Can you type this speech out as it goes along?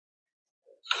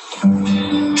Hi,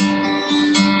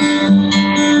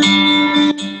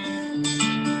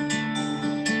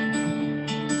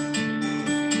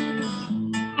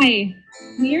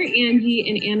 we are Angie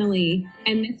and Annalie,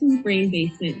 and this is Brain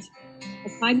Basement, a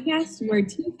podcast where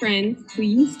two friends who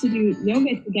used to do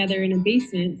yoga together in a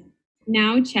basement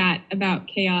now chat about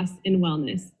chaos and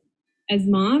wellness. As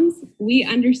moms, we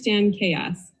understand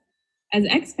chaos. As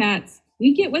expats,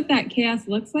 we get what that chaos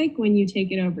looks like when you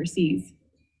take it overseas.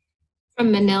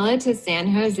 From Manila to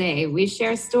San Jose, we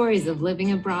share stories of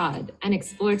living abroad and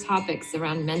explore topics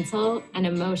around mental and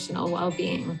emotional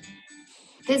well-being.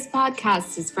 This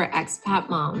podcast is for expat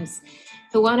moms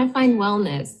who want to find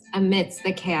wellness amidst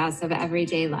the chaos of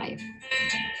everyday life.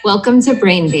 Welcome to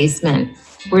Brain Basement.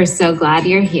 We're so glad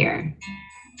you're here.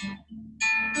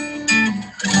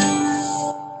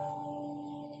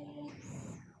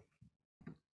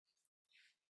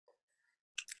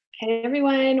 Hey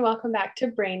everyone, welcome back to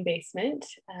Brain Basement.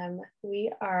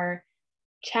 We are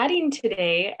chatting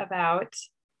today about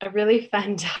a really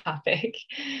fun topic,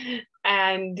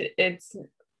 and it's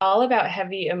all about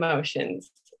heavy emotions,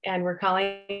 and we're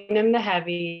calling them the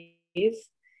heavies,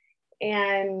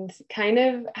 and kind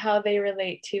of how they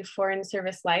relate to foreign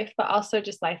service life, but also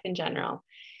just life in general.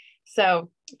 So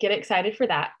get excited for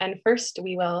that. And first,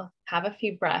 we will have a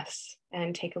few breaths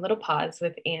and take a little pause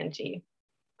with Angie.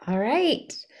 All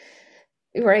right.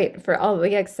 Right. For all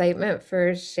the excitement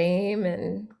for shame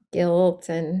and guilt.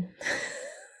 And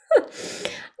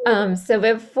so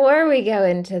before we go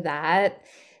into that,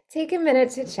 take a minute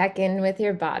to check in with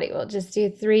your body. We'll just do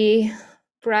 3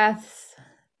 breaths,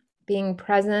 being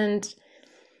present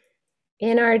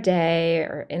in our day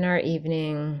or in our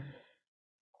evening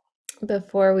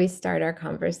before we start our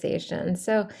conversation.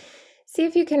 So see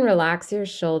if you can relax your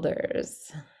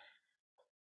shoulders.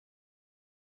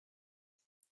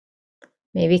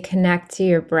 Maybe connect to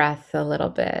your breath a little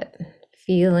bit,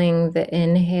 feeling the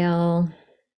inhale,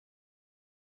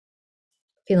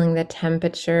 feeling the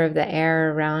temperature of the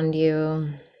air around you,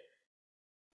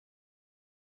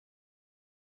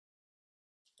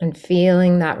 and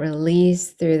feeling that release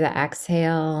through the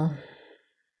exhale,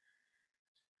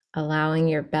 allowing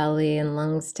your belly and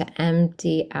lungs to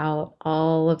empty out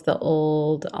all of the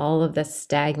old, all of the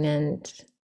stagnant.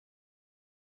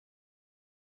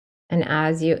 And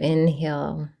as you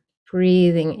inhale,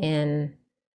 breathing in,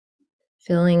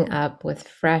 filling up with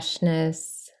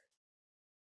freshness,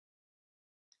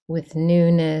 with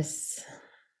newness,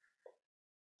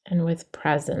 and with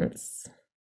presence.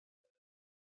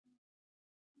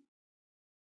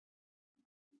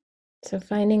 So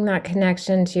finding that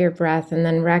connection to your breath and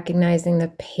then recognizing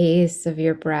the pace of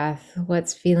your breath,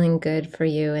 what's feeling good for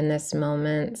you in this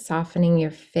moment, softening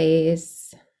your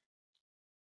face.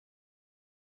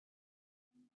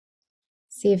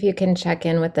 See if you can check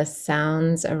in with the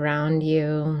sounds around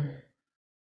you,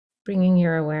 bringing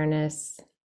your awareness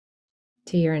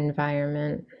to your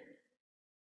environment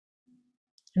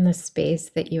and the space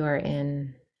that you are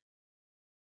in.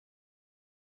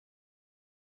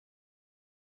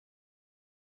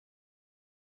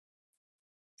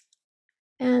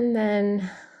 And then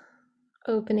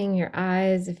opening your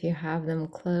eyes if you have them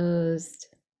closed.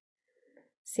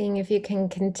 Seeing if you can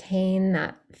contain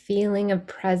that feeling of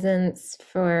presence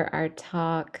for our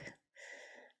talk,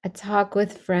 a talk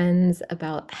with friends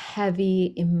about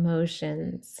heavy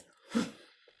emotions.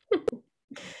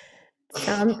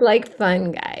 Sounds like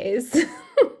fun, guys.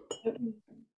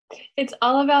 It's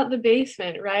all about the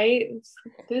basement, right?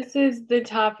 This is the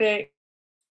topic.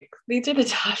 These are the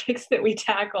topics that we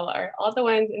tackle, are all the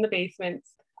ones in the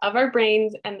basements of our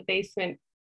brains and the basement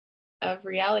of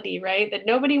reality, right? That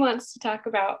nobody wants to talk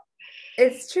about.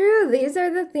 It's true. These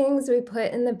are the things we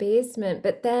put in the basement.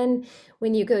 But then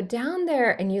when you go down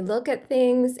there and you look at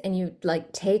things and you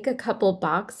like take a couple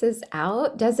boxes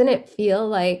out, doesn't it feel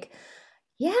like,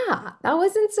 yeah, that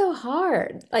wasn't so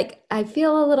hard. Like I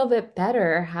feel a little bit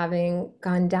better having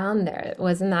gone down there. It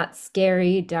wasn't that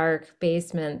scary, dark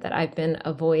basement that I've been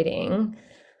avoiding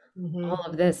all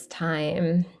of this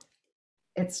time.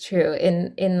 It's true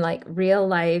in like real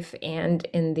life and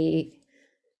in the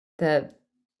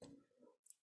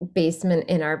basement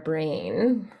in our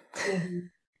brain.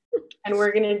 And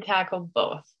we're going to tackle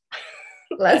both.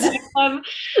 Let's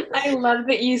I love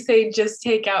that you say just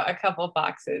take out a couple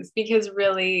boxes, because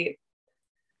really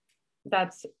I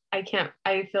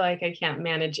feel like I can't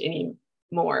manage any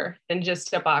more than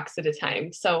just a box at a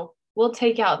time. So we'll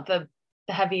take out the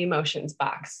heavy emotions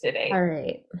box today. All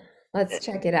right, let's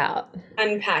check it out.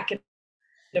 Unpack it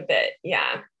a bit.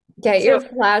 Yeah. Get your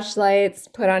flashlights,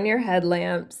 put on your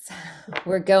headlamps.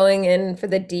 We're going in for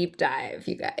the deep dive,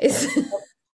 you guys.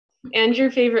 And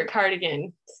your favorite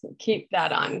cardigan. Keep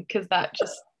that on because that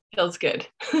just feels good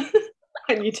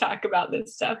when you talk about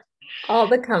this stuff. All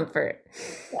the comfort.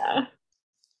 Yeah.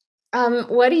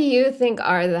 What do you think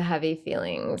are the heavy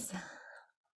feelings?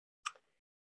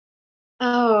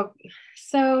 Oh,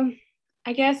 so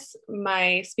I guess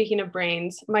speaking of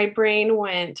brains, my brain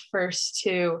went first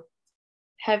to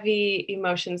heavy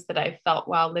emotions that I felt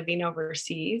while living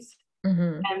overseas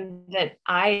Hmm. and that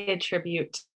I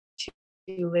attribute to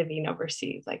living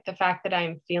overseas. Like the fact that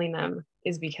I'm feeling them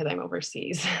is because I'm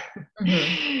overseas,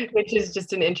 Hmm. which is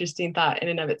just an interesting thought in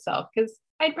and of itself, because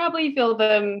I'd probably feel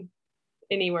them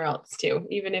anywhere else too,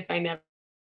 even if I never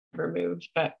moved.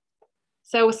 But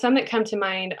so some that come to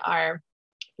mind are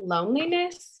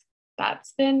loneliness.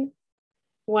 That's been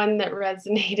one that has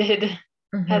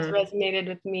Hmm. resonated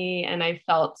with me and I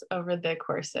felt over the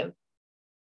course of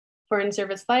foreign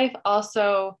service life.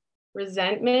 Also,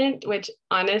 resentment, which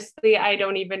honestly, I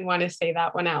don't even want to say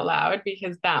that one out loud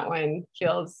because that one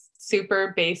feels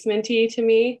super basementy to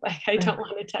me. Like I don't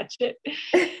want to touch it.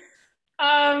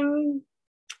 Um,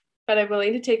 but I'm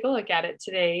willing to take a look at it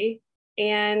today.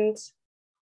 And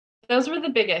those were the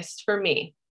biggest for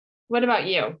me. What about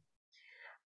you?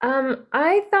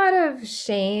 I thought of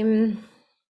shame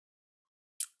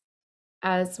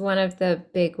as one of the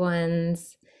big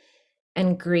ones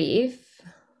and grief.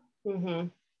 Mm-hmm.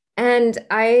 And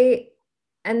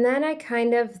and then I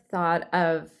kind of thought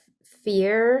of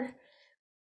fear,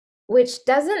 which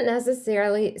doesn't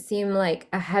necessarily seem like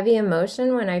a heavy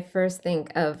emotion when I first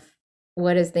think of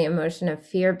what is the emotion of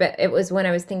fear, but it was when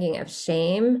I was thinking of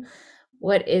shame.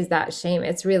 What is that shame?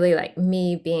 It's really like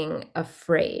me being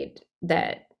afraid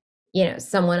that,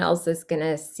 someone else is going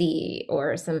to see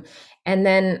or some. And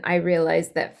then I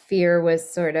realized that fear was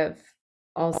sort of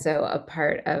also a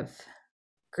part of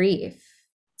grief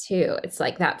too. It's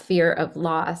like that fear of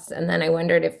loss. And then I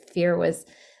wondered if fear was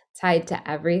tied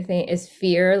to everything. Is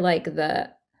fear like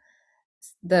the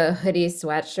hoodie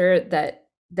sweatshirt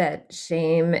that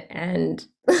shame and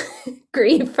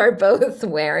grief are both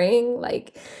wearing,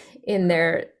 like in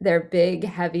their big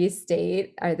heavy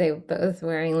state? Are they both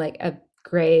wearing like a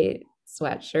gray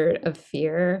sweatshirt of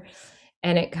fear,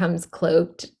 and it comes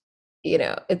cloaked,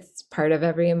 it's part of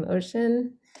every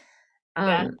emotion.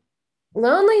 Yeah. um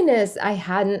Loneliness I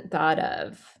hadn't thought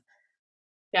of.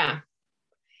 Yeah.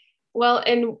 Well,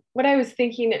 and what I was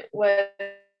thinking was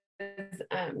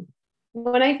um,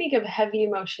 when I think of heavy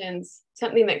emotions,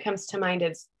 something that comes to mind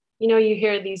is, you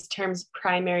hear these terms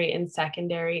primary and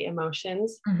secondary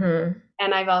emotions. Hmm.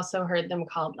 And I've also heard them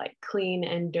called like clean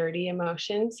and dirty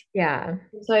emotions. Yeah.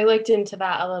 So I looked into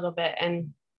that a little bit.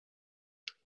 And,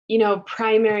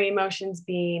 primary emotions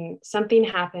being something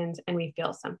happens and we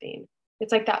feel something.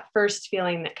 It's like that first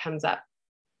feeling that comes up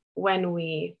when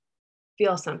we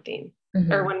feel something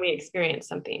or Hmm. when we experience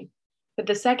something. But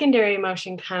the secondary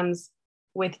emotion comes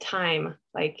with time,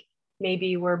 like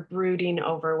maybe we're brooding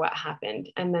over what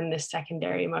happened and then the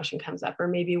secondary emotion comes up, or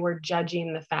maybe we're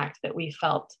judging the fact that we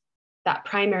felt that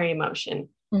primary emotion.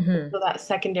 Hmm. So that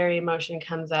secondary emotion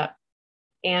comes up.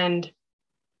 And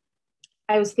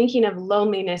I was thinking of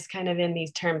loneliness kind of in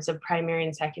these terms of primary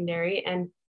and secondary. And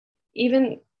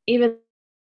even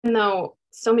though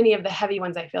so many of the heavy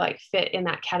ones I feel like fit in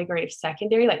that category of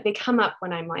secondary, like they come up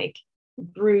when I'm like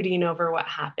brooding over what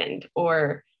happened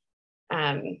or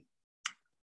um,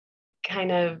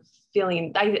 kind of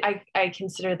feeling, I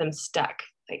consider them stuck,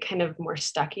 like kind of more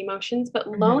stuck emotions. But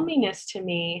Hmm. loneliness to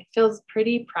me feels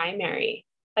pretty primary.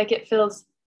 Like it feels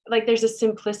like there's a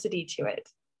simplicity to it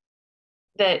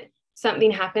that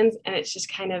something happens and it's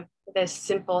just kind of this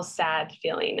simple, sad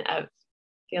feeling of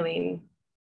feeling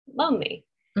lonely.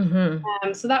 Hmm.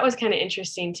 So that was kind of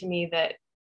interesting to me that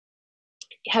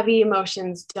heavy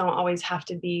emotions don't always have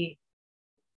to be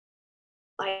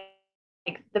like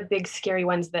the big scary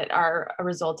ones that are a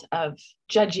result of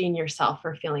judging yourself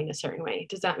for feeling a certain way.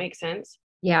 Does that make sense?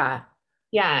 Yeah.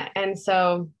 Yeah. And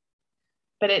so,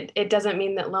 but it doesn't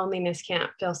mean that loneliness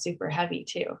can't feel super heavy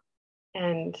too.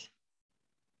 And,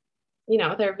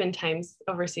 there have been times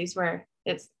overseas where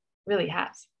it's really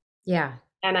has. Yeah.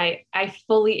 And I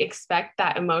fully expect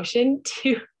that emotion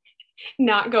to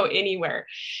not go anywhere.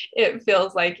 It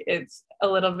feels like it's a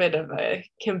little bit of a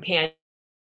companion,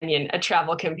 a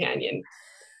travel companion,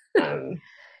 um, for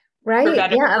Right.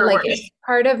 better Yeah, or like worse. it's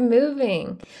part of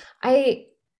moving. I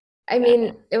I Yeah.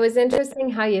 mean, it was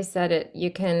interesting how you said it.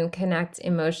 You can connect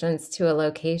emotions to a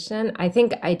location. I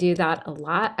think I do that a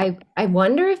lot. I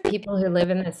wonder if people who live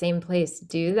in the same place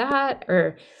do that,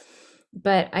 or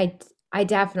but I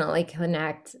definitely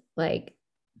connect like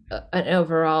an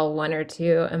overall one or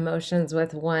two emotions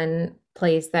with one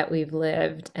place that we've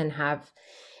lived and have.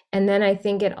 And then I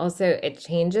think it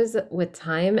changes with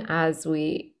time as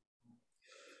we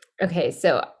okay,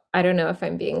 so I don't know if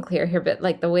I'm being clear here, but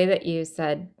like the way that you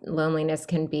said loneliness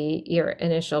can be your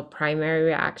initial primary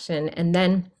reaction. And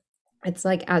then it's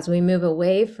like as we move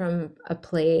away from a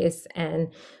place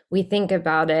and we think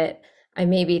about it, I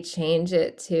maybe change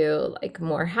it to like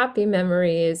more happy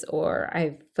memories, or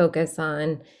I focus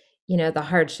on, the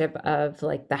hardship of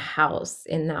like the house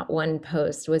in that one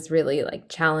post was really like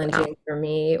challenging for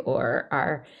me, or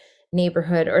our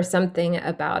neighborhood or something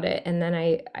about it. And then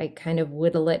I kind of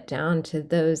whittle it down to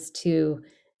those two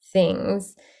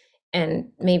things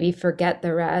and maybe forget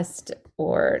the rest,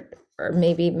 or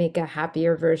maybe make a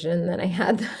happier version than I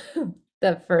had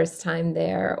the first time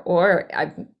there.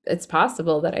 It's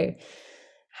possible that I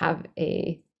have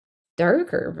a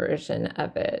darker version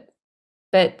of it.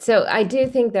 But so I do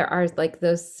think there are like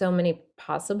those so many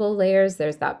possible layers.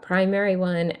 There's that primary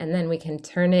one, and then we can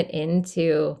turn it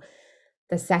into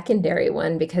the secondary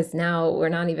one because now we're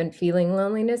not even feeling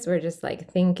loneliness. We're just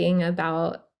like thinking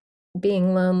about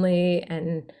being lonely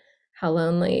and how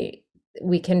lonely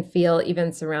we can feel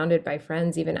even surrounded by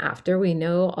friends, even after we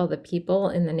know all the people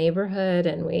in the neighborhood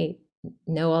and we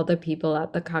know all the people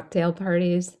at the cocktail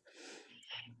parties.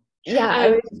 Yeah, I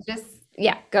Um, was just,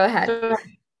 yeah, go ahead. so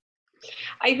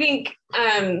I think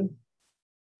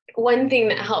one thing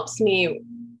that helps me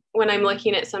when I'm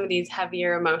looking at some of these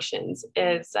heavier emotions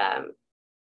is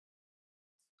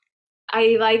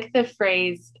I like the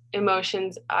phrase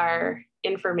emotions are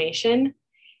information.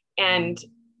 And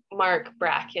Mark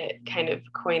Brackett kind of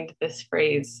coined this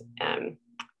phrase,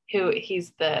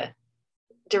 he's the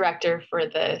director for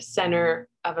the Center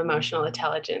of Emotional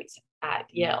Intelligence at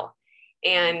Yale.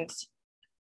 And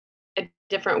a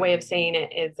different way of saying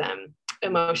it is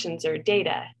emotions are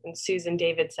data. And Susan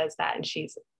David says that, and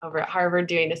she's over at Harvard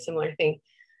doing a similar thing.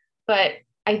 But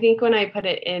I think when I put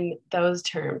it in those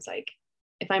terms, like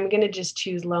if I'm going to just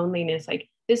choose loneliness, like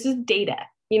this is data,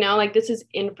 like this is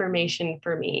information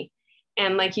for me.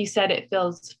 And like you said, it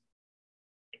feels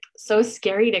so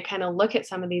scary to kind of look at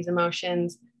some of these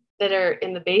emotions that are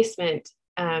in the basement.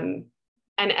 And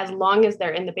as long as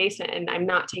they're in the basement and I'm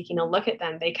not taking a look at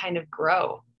them, they kind of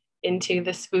grow into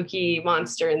the spooky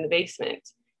monster in the basement.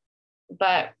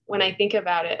 But when I think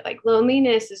about it, like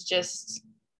loneliness is just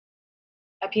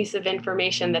a piece of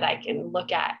information that I can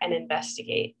look at and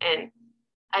investigate. And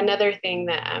another thing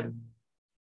that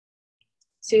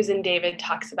Susan David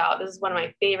talks about, this is one of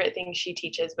my favorite things she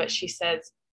teaches, but she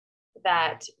says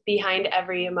that behind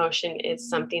every emotion is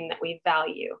something that we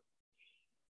value.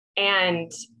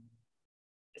 And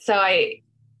so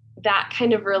that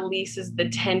kind of releases the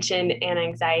tension and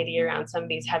anxiety around some of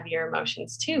these heavier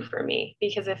emotions too for me.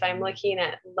 Because if I'm looking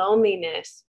at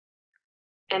loneliness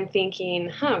and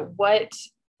thinking,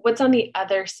 what's on the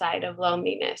other side of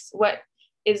loneliness? What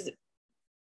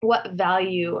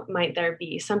value might there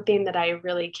be? Something that I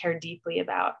really care deeply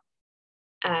about.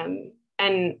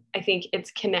 And I think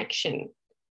it's connection.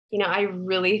 I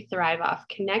really thrive off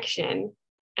connection.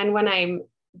 And when I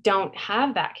don't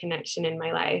have that connection in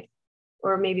my life,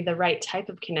 or maybe the right type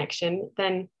of connection,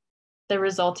 then the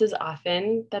result is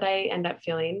often that I end up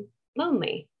feeling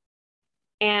lonely.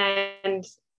 And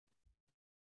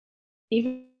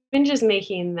even just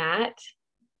making that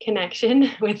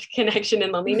connection with connection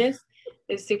and loneliness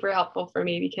is super helpful for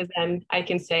me, because then I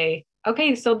can say,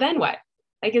 okay, so then what?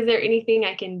 Like, is there anything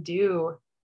I can do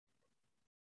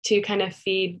to kind of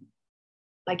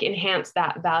enhance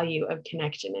that value of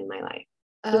connection in my life?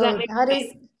 Does that Oh, make that is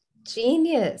sense?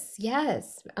 genius.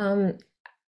 Yes.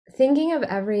 Thinking of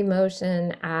every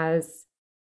emotion as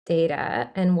data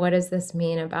and what does this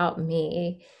mean about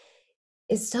me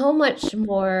is so much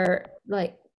more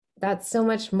like that's so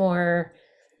much more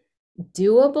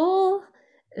doable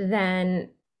than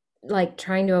like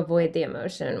trying to avoid the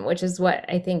emotion, which is what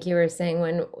I think you were saying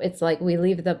when it's like we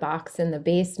leave the box in the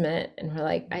basement and we're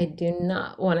like, I do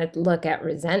not want to look at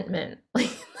resentment. Like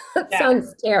that Yeah.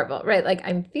 sounds terrible, right? Like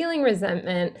I'm feeling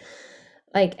resentment.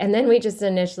 Like, and then we just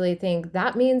initially think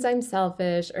that means I'm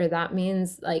selfish, or that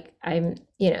means like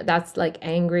that's like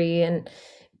angry and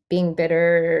being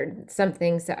bitter or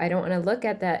something. So I don't want to look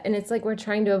at that. And it's like we're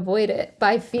trying to avoid it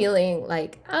by feeling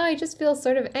like, oh, I just feel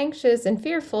sort of anxious and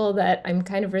fearful that I'm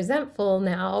kind of resentful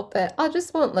now, but I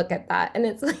just won't look at that. And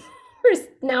it's like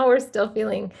we're still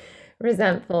feeling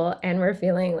resentful and we're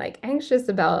feeling like anxious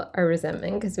about our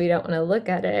resentment because we don't want to look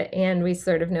at it and we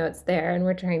sort of know it's there and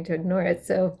we're trying to ignore it.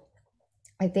 So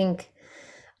I think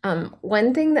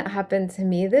one thing that happened to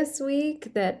me this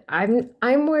week that I'm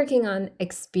working on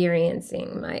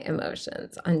experiencing my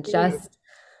emotions, on Mm, just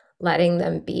letting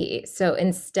them be. So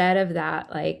instead of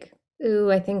that, like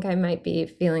Ooh, I think I might be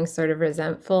feeling sort of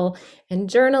resentful and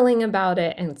journaling about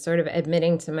it and sort of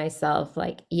admitting to myself,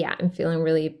 like, yeah, I'm feeling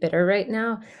really bitter right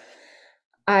now.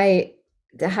 I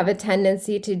have a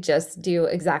tendency to just do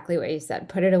exactly what you said,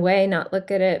 put it away, not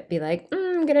look at it, be like,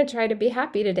 I'm going to try to be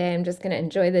happy today. I'm just going to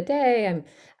enjoy the day. I'm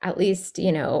at least,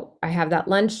 I have that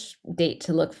lunch date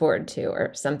to look forward to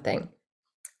or something.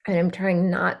 And I'm trying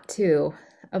not to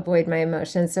avoid my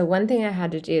emotions. So, one thing I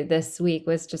had to do this week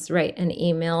was just write an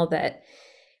email that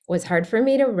was hard for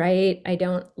me to write. I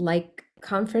don't like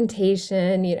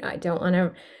confrontation. I don't want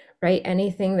to write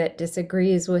anything that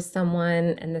disagrees with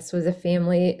someone. And this was a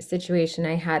family situation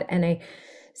I had. And I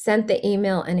sent the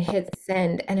email and hit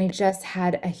send. And I just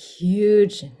had a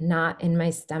huge knot in my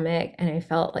stomach. And I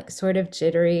felt like sort of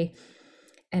jittery.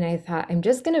 And I thought, I'm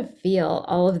just going to feel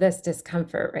all of this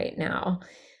discomfort right now.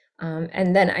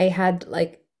 And then I had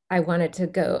like, I wanted to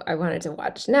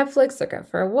watch Netflix or go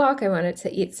for a walk. I wanted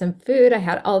to eat some food. I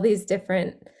had all these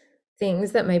different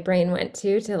things that my brain went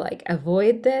to like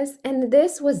avoid this. And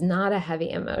this was not a heavy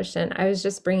emotion. I was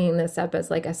just bringing this up as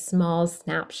like a small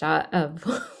snapshot of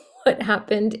what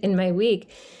happened in my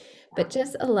week, but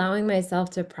just allowing myself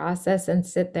to process and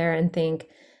sit there and think,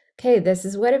 okay, this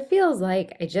is what it feels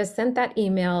like. I just sent that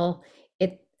email.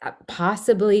 It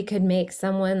possibly could make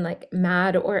someone like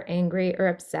mad or angry or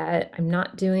upset. I'm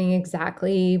not doing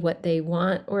exactly what they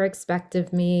want or expect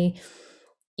of me,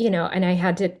 and I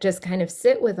had to just kind of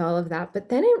sit with all of that. But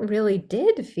then it really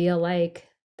did feel like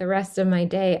the rest of my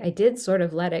day, I did sort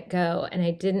of let it go. And I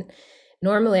didn't,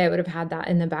 normally I would have had that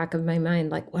in the back of my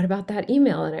mind, like, what about that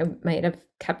email? And I might have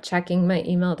kept checking my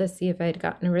email to see if I'd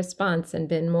gotten a response and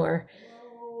been more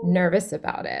nervous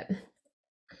about it.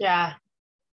 Yeah,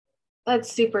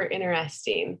 that's super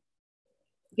interesting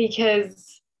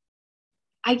because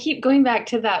I keep going back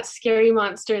to that scary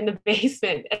monster in the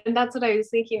basement. And that's what I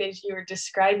was thinking as you were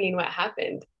describing what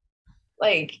happened.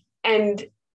 Like, and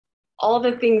all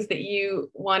the things that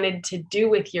you wanted to do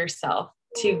with yourself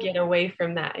to get away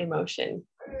from that emotion.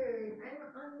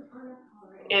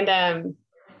 And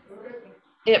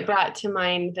it brought to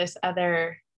mind this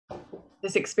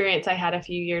experience I had a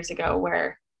few years ago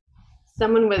where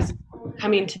someone was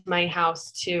coming to my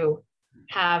house to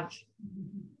have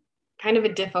kind of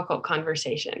a difficult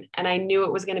conversation. And I knew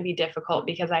it was going to be difficult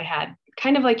because I had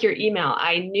kind of like your email.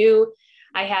 I knew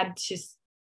I had to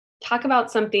talk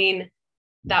about something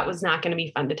that was not going to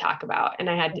be fun to talk about. And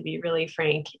I had to be really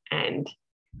frank and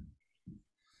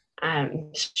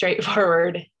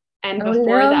straightforward. And Oh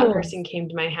before that no. person came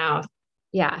to my house,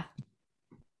 Yeah.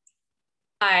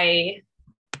 I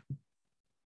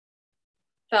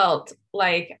felt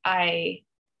like I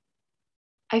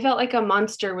felt like a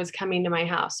monster was coming to my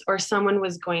house or someone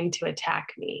was going to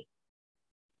attack me.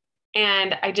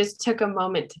 And I just took a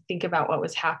moment to think about what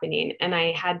was happening. And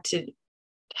I had to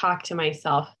talk to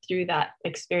myself through that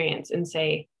experience and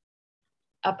say,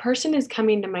 a person is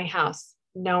coming to my house.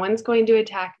 No one's going to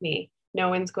attack me. No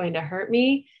one's going to hurt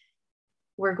me.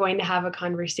 We're going to have a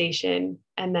conversation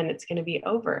and then it's going to be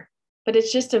over. But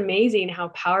it's just amazing how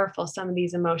powerful some of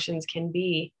these emotions can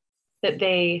be, that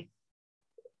they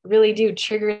really do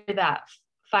trigger that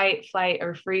fight, flight,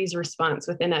 or freeze response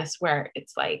within us where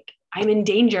it's like, I'm in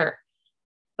danger.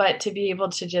 But to be able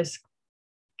to just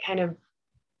kind of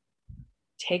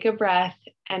take a breath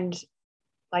and,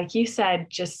 like you said,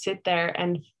 just sit there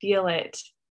and feel it,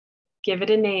 give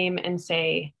it a name and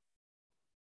say,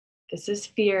 this is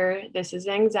fear, this is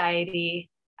anxiety.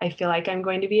 I feel like I'm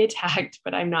going to be attacked,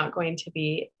 but I'm not going to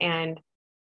be. And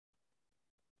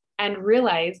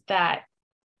realize that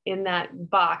in that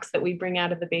box that we bring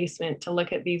out of the basement to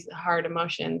look at these hard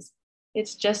emotions,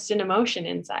 it's just an emotion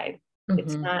inside.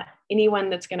 It's Hmm. not anyone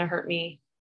that's going to hurt me.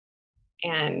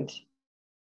 And,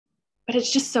 but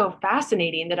it's just so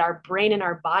fascinating that our brain and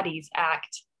our bodies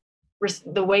act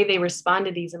the way they respond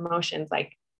to these emotions.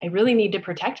 Like, I really need to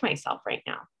protect myself right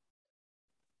now.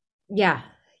 Yeah.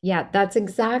 Yeah. That's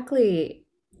exactly,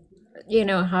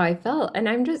 how I felt. And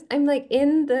I'm like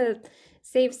in the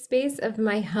safe space of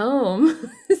my home,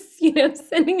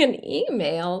 sending an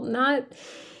email, not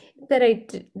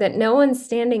that no one's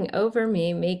standing over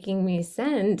me making me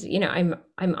send.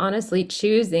 I'm honestly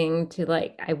choosing to,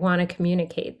 like, I want to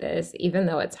communicate this even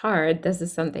though it's hard. This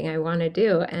is something I want to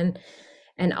do, and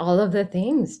all of the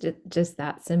things, just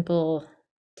that simple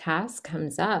task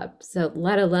comes up. So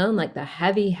let alone like the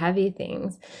heavy, heavy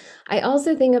things. I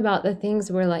also think about the things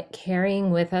we're like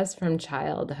carrying with us from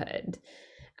childhood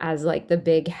as like the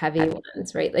big heavy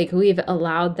ones, right? Like we've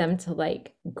allowed them to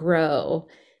like grow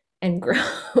and grow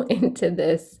into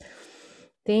this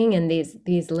thing, and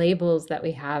these labels that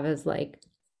we have as like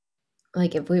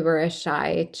like if we were a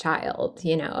shy child,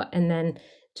 and then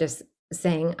just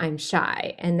saying I'm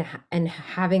shy and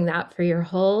having that for your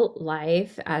whole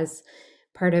life as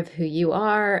part of who you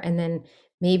are, and then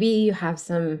maybe you have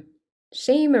some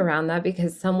shame around that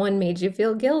because someone made you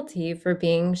feel guilty for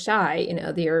being shy.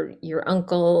 Your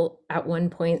uncle at one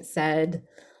point said,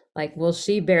 like, well,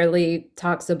 she barely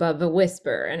talks above a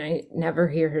whisper and I never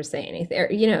hear her say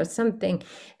anything, or, something.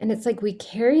 And it's like we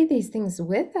carry these things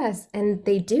with us and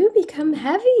they do become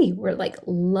heavy. We're like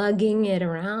lugging it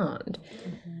around,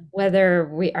 Mhm. whether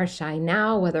we are shy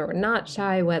now, whether we're not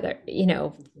shy, whether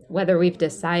we've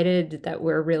decided that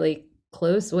we're really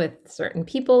close with certain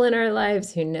people in our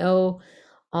lives who know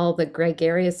all the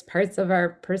gregarious parts of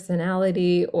our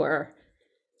personality, or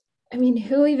I mean,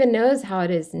 who even knows how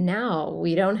it is now?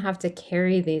 We don't have to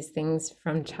carry these things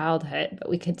from childhood, but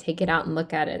we could take it out and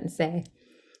look at it and say,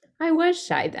 I was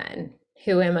shy then.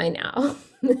 Who am I now?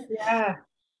 Yeah,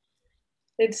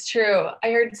 it's true.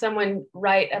 I heard someone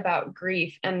write about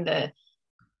grief, and the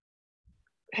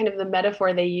kind of the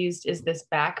metaphor they used is this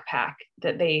backpack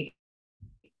that they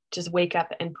just wake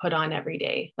up and put on every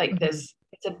day. Like Mhm. this,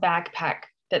 it's a backpack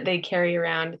that they carry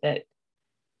around that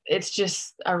it's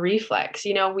just a reflex.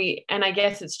 And I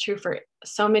guess it's true for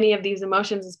so many of these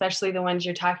emotions, especially the ones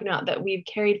you're talking about that we've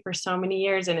carried for so many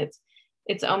years, and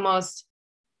it's almost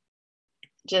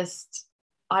just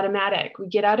automatic. We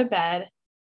get out of bed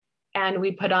and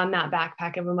we put on that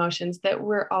backpack of emotions that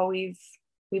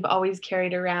we've always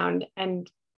carried around,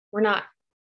 and we're not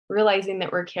realizing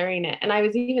that we're carrying it. And I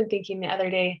was even thinking the other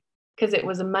day, because it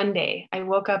was a Monday, I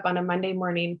woke up on a Monday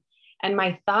morning and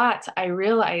my thoughts, I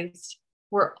realized,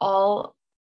 were all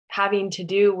having to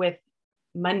do with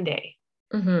Monday.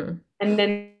 Mhm. And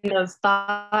then those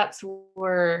thoughts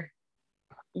were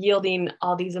yielding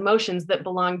all these emotions that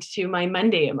belonged to my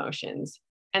Monday emotions.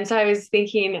 And so I was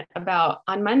thinking about,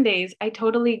 on Mondays, I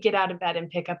totally get out of bed and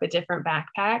pick up a different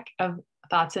backpack of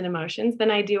thoughts and emotions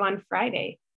than I do on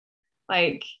Friday.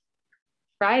 Like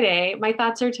Friday, my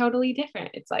thoughts are totally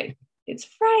different. It's like, it's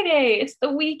Friday, it's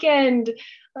the weekend.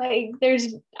 Like,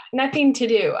 there's nothing to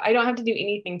do. I don't have to do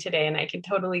anything today, and I can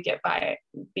totally get by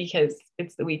because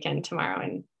it's the weekend tomorrow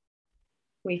and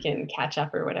we can catch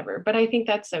up or whatever. But I think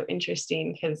that's so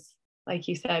interesting because, like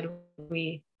you said,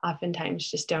 we oftentimes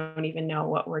just don't even know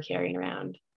what we're carrying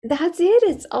around. That's it.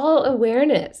 It's all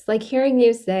awareness. Like hearing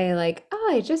you say, like, "Oh,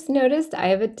 I just noticed I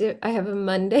have a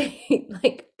Monday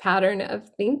like pattern of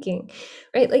thinking."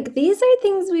 Right? Like these are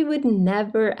things we would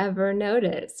never ever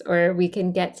notice, or we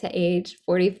can get to age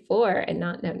 44 and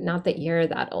not know, not that you're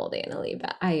that old, Annalie,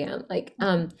 but I am.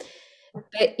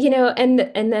 But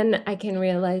and then I can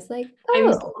realize like,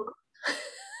 I'm oh,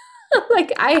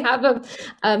 like I have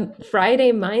a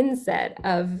Friday mindset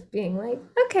of being like,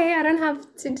 okay, I don't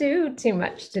have to do too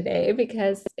much today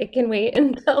because it can wait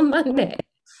until Monday.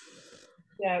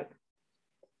 yeah.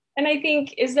 And I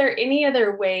think, is there any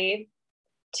other way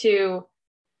to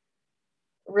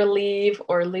relieve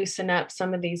or loosen up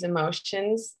some of these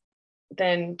emotions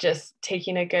than just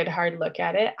taking a good hard look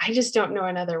at it? I just don't know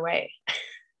another way.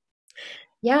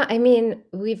 Yeah, I mean,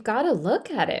 we've got to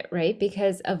look at it, right?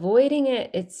 Because avoiding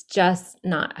it, it's just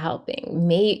not helping.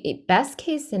 Best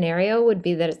case scenario would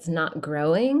be that it's not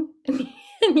growing and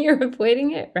you're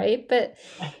avoiding it, right? But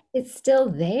it's still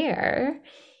there.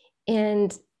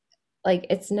 And like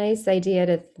it's nice idea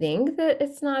to think that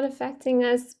it's not affecting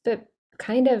us, but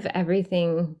kind of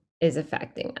everything is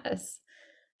affecting us.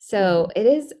 So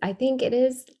Mhm. I think it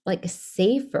is like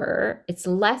safer, it's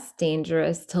less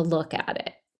dangerous to look at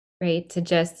it, right? To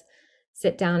just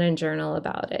sit down and journal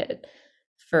about it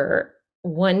for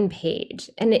one page.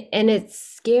 And it's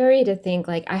scary to think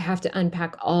like I have to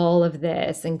unpack all of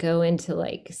this and go into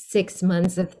like 6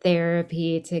 months of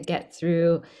therapy to get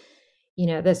through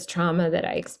this trauma that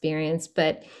I experienced,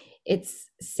 but it's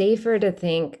safer to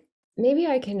think maybe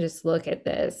I can just look at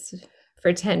this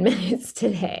for 10 minutes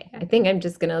today. I think I'm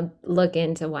just going to look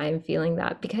into why I'm feeling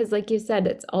that because like you said,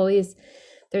 there's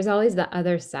always the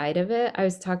other side of it. I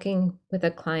was talking with a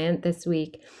client this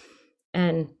week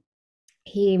and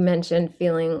he mentioned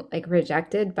feeling like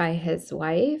rejected by his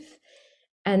wife.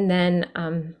 And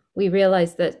then we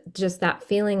realized that just that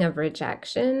feeling of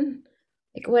rejection,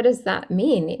 like, what does that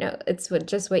mean? It's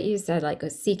just what you said, like,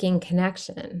 was seeking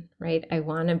connection, right? I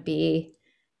want to be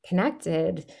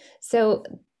connected. So,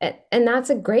 and that's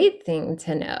a great thing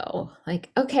to know.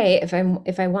 Like, okay,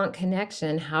 if I want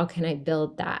connection, how can I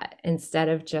build that instead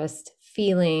of just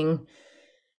feeling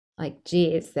like,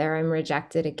 geez, there I'm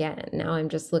rejected again. Now I'm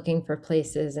just looking for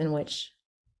places in which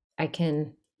I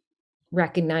can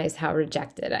recognize how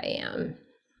rejected I am.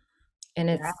 And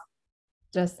Yeah. it's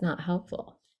just not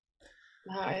helpful.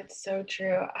 Oh, it's so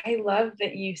true. I love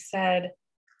that you said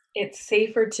it's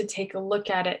safer to take a look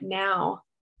at it now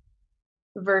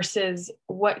versus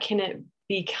what can it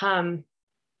become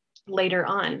later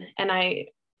on. And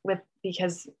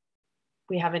because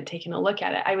we haven't taken a look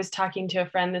at it. I was talking to a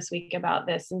friend this week about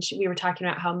this, and we were talking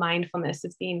about how mindfulness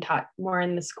is being taught more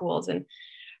in the schools. And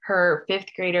her fifth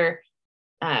grader,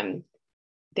 um,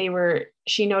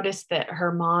 she noticed that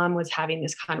her mom was having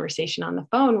this conversation on the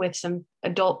phone with some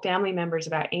adult family members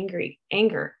about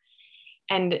anger.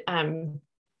 And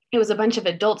it was a bunch of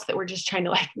adults that were just trying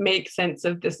to like make sense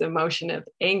of this emotion of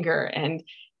anger and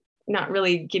not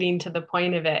really getting to the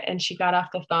point of it. And she got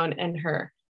off the phone and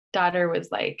her daughter was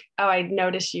like, "Oh, I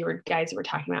noticed guys were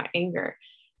talking about anger."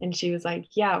 And she was like,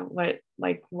 "Yeah,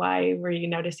 why were you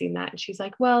noticing that?" And she's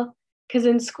like, "Well, because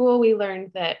in school we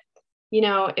learned that,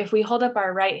 if we hold up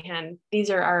our right hand, these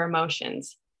are our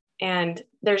emotions and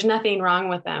there's nothing wrong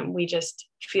with them. We just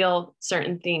feel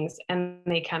certain things and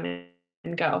they come in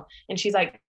and go." And she's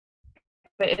like,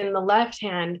 "But in the left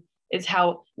hand is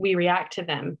how we react to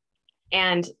them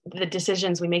and the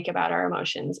decisions we make about our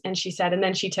emotions." And she said, and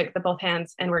then she took the both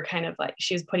hands and we're kind of like,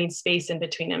 she was putting space in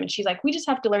between them. And she's like, "We just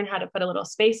have to learn how to put a little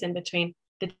space in between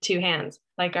the two hands,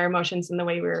 like our emotions and the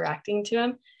way we were reacting to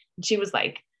them." And she was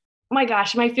like, "Oh my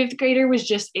gosh, my fifth grader was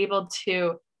just able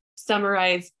to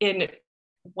summarize in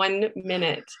 1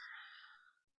 minute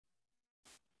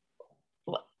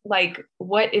like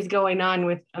what is going on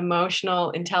with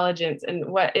emotional intelligence and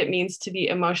what it means to be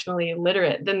emotionally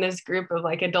literate than this group of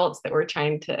like adults that were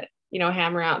trying to,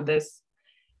 hammer out this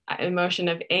emotion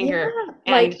of anger." Yeah,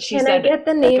 And like, she can I said, get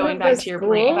the name going of the back to your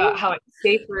point about school? how it's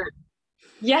safer.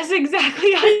 Yes,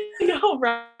 exactly. I know,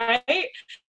 right?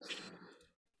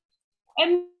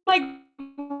 And like,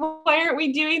 why aren't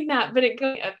we doing that? But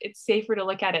it's safer to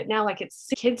look at it now. Like, it's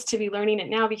kids to be learning it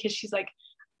now because she's like,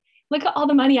 "Look at all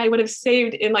the money I would have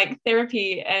saved in like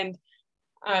therapy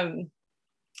um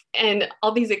and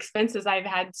all these expenses I've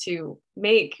had to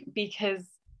make because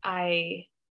I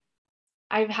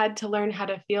I've had to learn how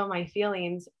to feel my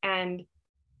feelings, and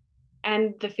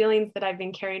the feelings that I've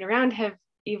been carrying around have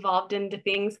evolved into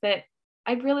things that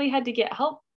I've really had to get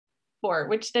help for,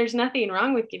 which there's nothing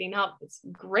wrong with getting help. It's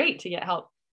great to get help."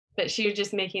 But she was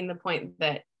just making the point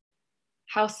that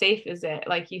how safe is it?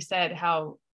 Like you said,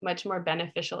 how much more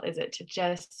beneficial is it to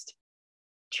just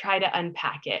try to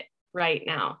unpack it right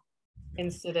now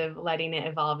instead of letting it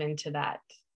evolve into that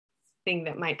thing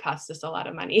that might cost us a lot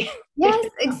of money later Yes,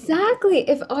 down. exactly.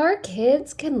 If our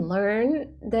kids can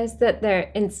learn this, that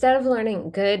they're instead of learning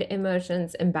good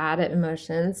emotions and bad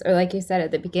emotions, or like you said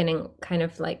at the beginning, kind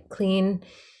of like clean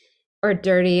or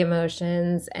dirty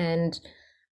emotions. And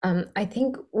I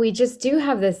think we just do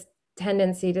have this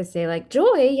tendency to say, like,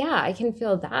 joy, yeah, I can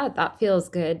feel that. That feels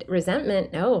good.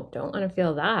 Resentment, no, don't want to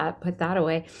feel that. Put that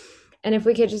away. And if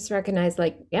we could just recognize,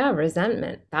 like, yeah,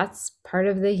 resentment, that's part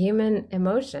of the human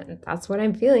emotion. That's what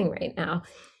I'm feeling right now.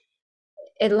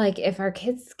 It like if our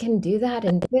kids can do that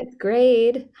in fifth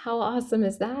grade, how awesome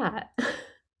is that?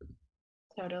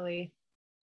 Totally.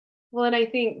 Well, and I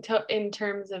think in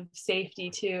terms of safety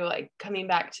too, like coming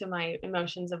back to my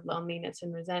emotions of loneliness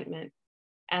and resentment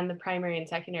and the primary and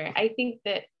secondary, I think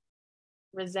that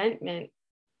resentment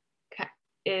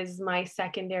is my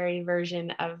secondary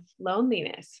version of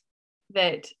loneliness.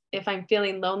 That if I'm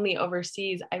feeling lonely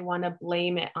overseas, I want to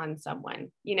blame it on someone.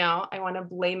 I want to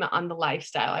blame it on the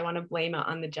lifestyle. I want to blame it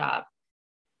on the job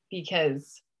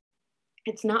because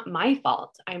it's not my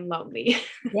fault I'm lonely.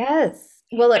 Yes.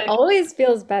 Well, it And always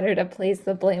feels better to place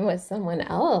the blame with someone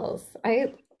else.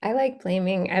 I like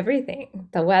blaming everything.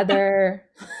 The weather.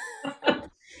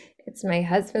 It's my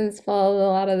husband's fault a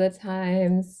lot of the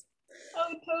times.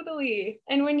 oh, totally.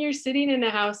 And when you're sitting in a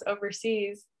house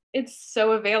overseas, it's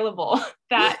so available.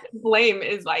 That blame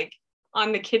is like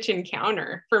on the kitchen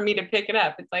counter for me to pick it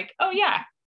up. It's like, "Oh yeah,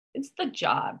 it's the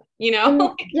job, And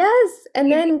yes,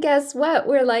 and then guess what?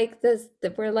 We're like those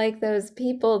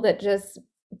people that just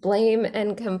blame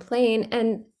and complain.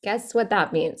 And guess what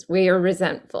that means? We are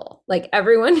resentful. Like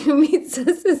everyone who meets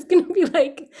us is going to be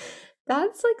like,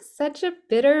 that's like such a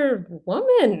bitter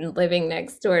woman living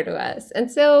next door to us.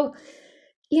 And so,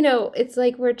 it's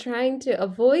like we're trying to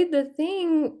avoid the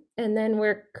thing and then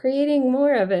we're creating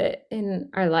more of it in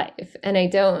our life. And I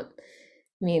don't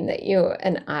mean that you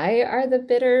and I are the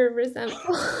bitter,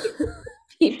 resentful Are you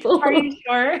people.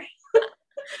 sure?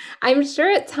 I'm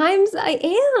sure at times I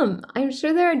am. I'm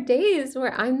sure there are days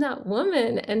where I'm that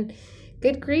woman. And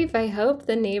good grief, I hope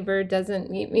the neighbor doesn't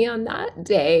meet me on that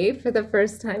day for the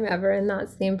first time ever. And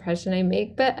that's the impression I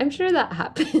make. But I'm sure that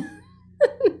happens.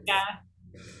 Yeah.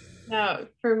 No,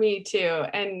 for me too.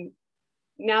 And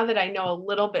now that I know a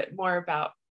little bit more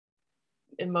about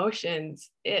emotions,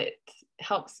 it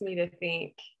helps me to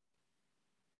think,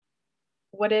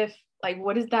 what if, like,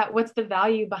 what is that, what's the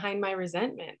value behind my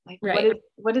resentment? Like, Right.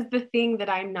 what is the thing that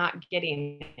I'm not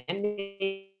getting? And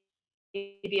maybe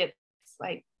it's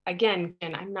like, again,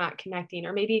 and I'm not connecting,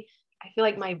 or maybe I feel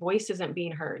like my voice isn't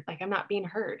being heard, like I'm not being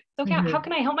heard. So how Mhm.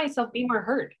 can I help myself be more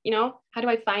heard? How do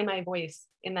I find my voice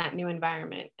in that new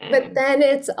environment? But And then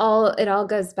it all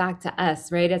goes back to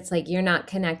us, right? It's like you're not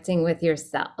connecting with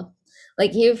yourself.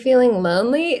 Like you feeling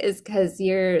lonely is because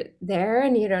you're there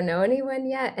and you don't know anyone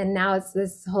yet. And now it's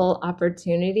this whole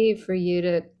opportunity for you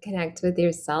to connect with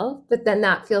yourself. But then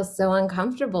that feels so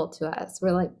uncomfortable to us.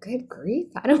 We're like, good grief,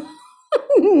 I don't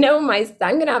know myself.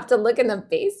 I'm gonna have to look in the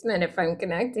basement if I'm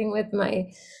connecting with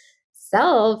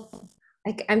myself.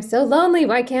 Like I'm so lonely.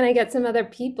 Why can't I get some other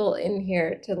people in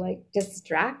here to like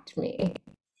distract me?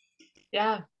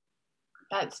 yeah,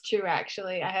 that's true.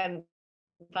 Actually, I hadn't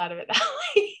thought of it that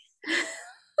way.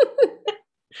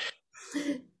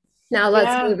 Now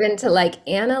let's Yeah. move into like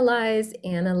analyze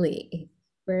Annalee.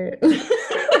 We're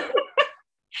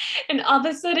And all of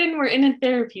a sudden we're in a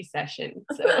therapy session.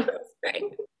 So right.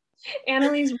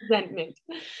 Annalise resentment.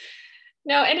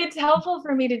 No, and it's helpful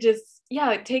for me to just,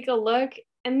 yeah, take a look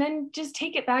and then just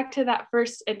take it back to that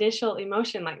first initial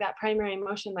emotion, like that primary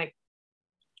emotion, like,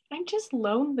 I'm just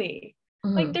lonely.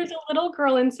 Like Mhm. there's a little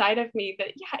girl inside of me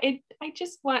that, yeah, I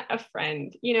just want a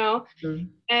friend, Mhm.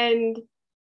 and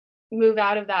move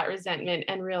out of that resentment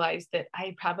and realize that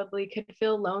I probably could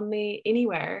feel lonely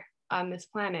anywhere on this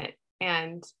planet.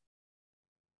 And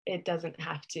it doesn't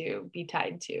have to be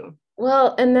tied to.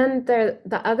 Well, and then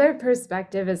the other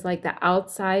perspective is like the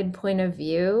outside point of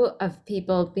view of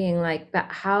people being like, but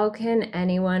how can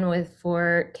anyone with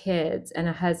 4 kids and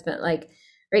a husband, like,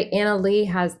 right, Anna Lee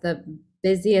has the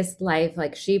busiest life.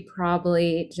 Like she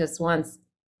probably just wants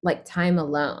like time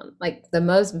alone. Like the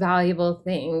most valuable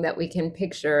thing that we can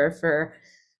picture for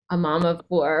a mom of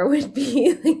 4 would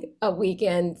be like a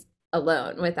weekend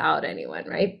alone without anyone,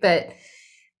 right? But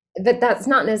that's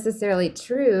not necessarily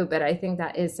true, but I think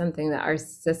that is something that our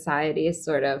society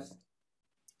sort of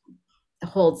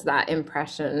holds that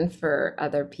impression for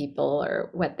other people or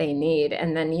what they need.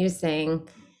 And then you saying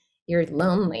you're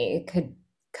lonely could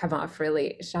come off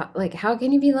really shock. Like, how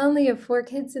can you be lonely? You have 4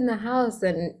 kids in the house,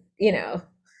 and Yeah.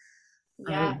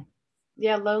 um,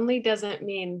 Yeah. Lonely doesn't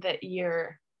mean that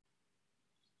you're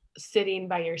sitting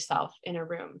by yourself in a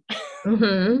room.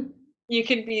 mhm. You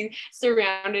could be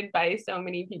surrounded by so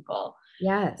many people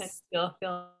and Yes, still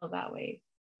feel that way.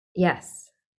 yes.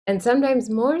 And sometimes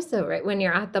more so, right? When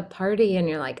you're at the party and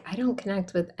you're like, I don't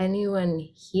connect with anyone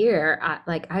here.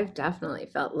 Like, I've definitely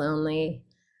felt lonely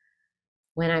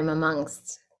when I'm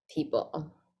amongst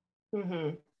people,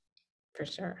 Mm-hmm. for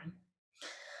sure.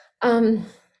 Um,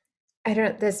 I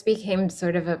don't, this became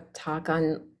sort of a talk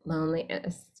on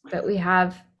loneliness, but we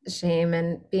have shame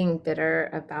and being bitter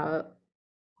about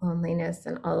loneliness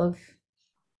and all of,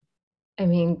 I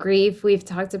mean, grief. We've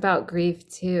talked about grief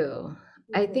too.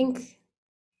 I Mm-hmm. think,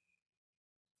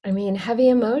 I mean, heavy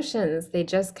emotions, they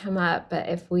just come up, but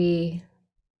if we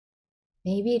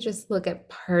maybe just look at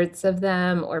parts of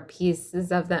them or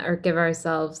pieces of them or give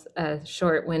ourselves a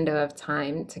short window of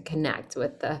time to connect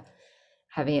with the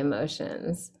heavy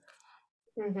emotions.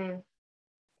 Mm-hmm.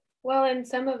 Well, and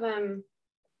some of them,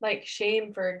 like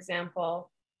shame, for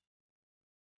example,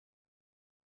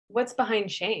 what's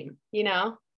behind shame?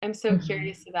 I'm so Mhm.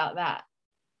 curious about that.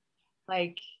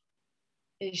 Like,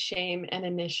 is shame an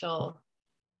initial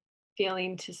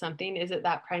feeling to something? Is it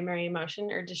that primary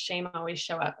emotion, or does shame always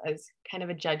show up as kind of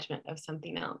a judgment of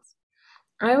something else?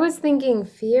 I was thinking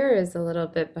fear is a little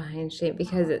bit behind shame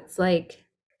because it's like,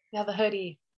 Yeah, the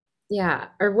hoodie. yeah,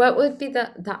 or what would be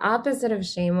the opposite of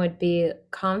shame would be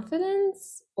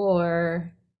confidence,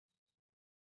 or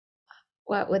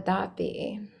what would that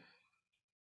be?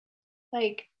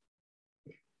 Like,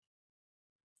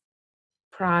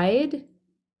 Pride?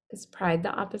 Is pride the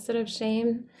opposite of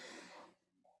shame?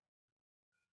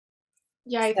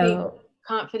 yeah, I think So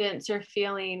confidence or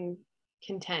feeling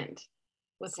content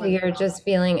with so you're oneself. just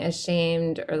feeling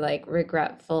ashamed or like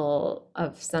regretful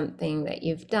of something that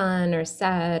you've done or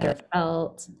said or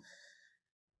felt.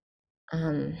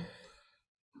 Um,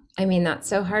 I mean, that's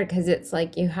so hard because it's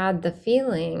like you had the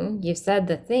feeling, you said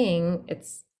the thing.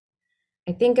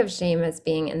 I think of shame as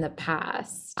being in the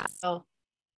past. So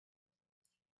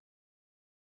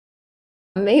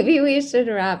Maybe we should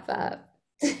wrap up.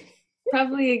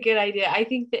 probably a good idea. I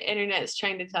think the internet's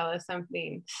trying to tell us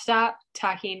something. Stop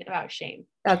talking about shame.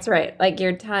 That's right. Like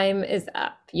your time is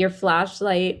up. Your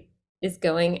flashlight is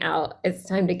going out. It's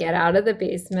time to get out of the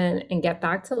basement and get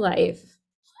back to life.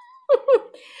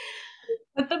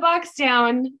 Put the box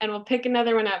down and we'll pick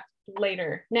another one up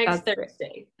later, next That's right.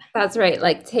 Thursday. That's right.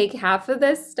 Like take half of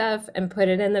this stuff and put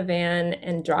it in the van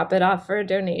and drop it off for a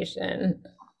donation.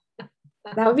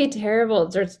 That would be terrible,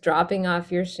 just dropping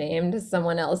off your shame to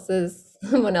someone else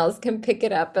can pick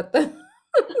it up at the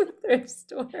thrift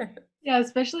store. Yeah,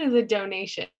 especially the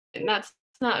donation. That's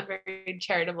not a very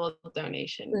charitable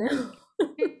donation. Like, No,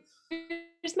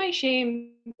 here's my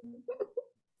shame.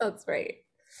 that's right.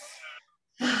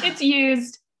 It's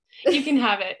used. You can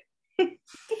have it.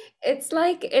 It's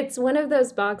like it's one of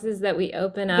those boxes that we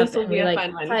open up This will and be we a like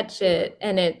fun one. touch it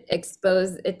and it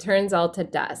turns all to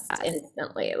dust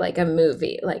instantly, like a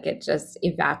movie. Like it just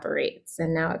evaporates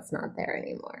and now it's not there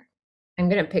anymore. I'm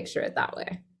gonna picture it that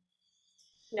way.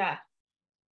 Yeah,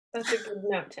 that's a good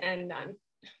note to end on.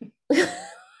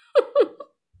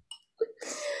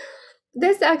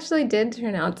 This actually did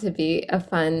turn out to be a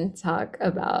fun talk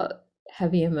about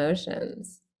heavy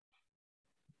emotions.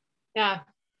 Yeah.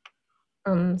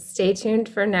 Stay tuned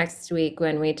for next week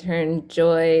when we turn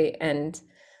joy and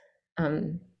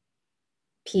um,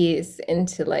 peace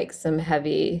into like some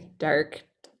heavy, dark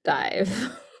dive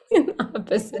in the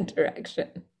opposite direction.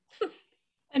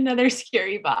 Another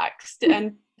scary box to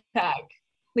unpack.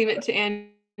 Leave it to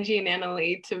Angie and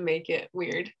Annalie to make it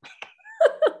weird.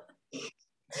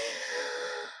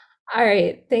 All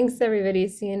right. Thanks, everybody.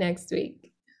 See you next week.